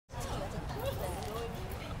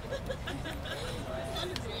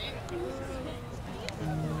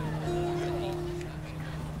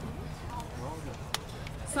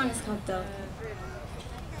song is called Dope.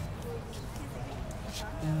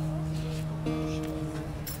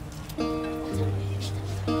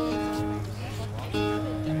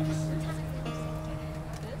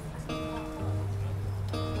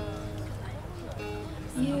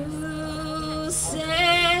 You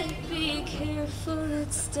said be careful,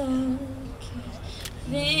 it's delicate.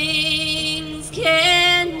 Things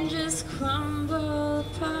can just crumble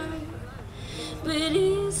apart, but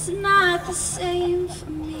it's not the same for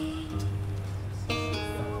me.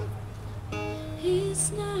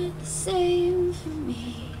 It's not the same for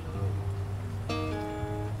me.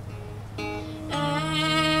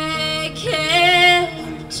 I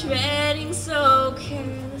kept treading so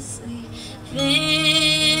carelessly,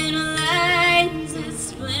 thin lines that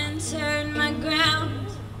splintered my ground,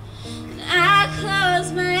 and I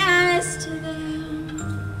closed my eyes to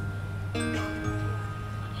them.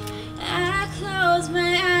 I closed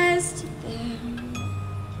my eyes to them.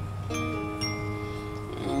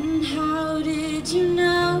 And how did you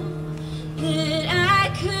know that I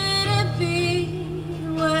couldn't be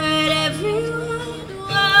what everyone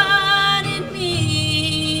wanted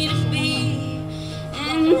me to be?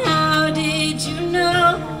 And how did you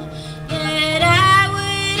know that I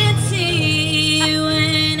wouldn't see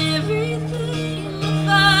when everything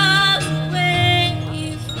falls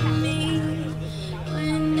away from me?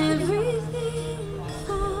 When everything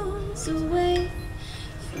falls away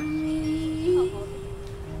from me.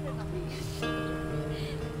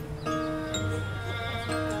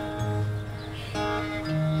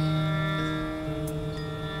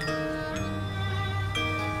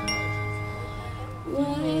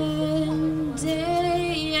 One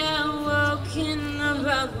day I woke in a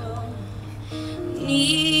bubble,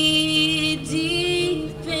 knee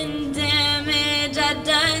deep in damage I'd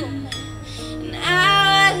done, and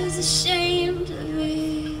I was ashamed of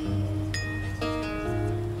it.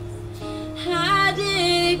 How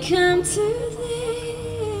did it come to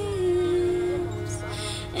this?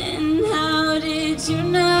 And how did you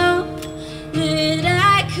know that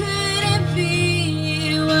I couldn't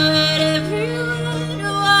be what everyone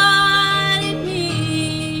wanted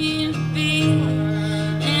me to be?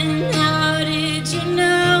 And how did you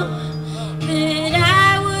know that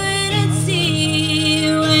I wouldn't see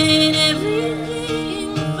when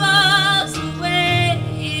everything falls away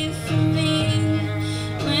from me?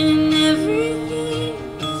 When everything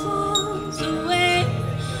falls away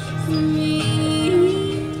from me.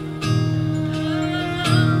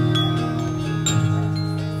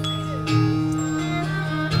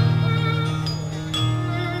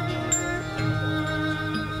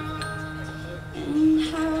 And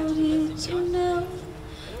how did you know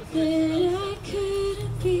that I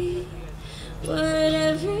couldn't be what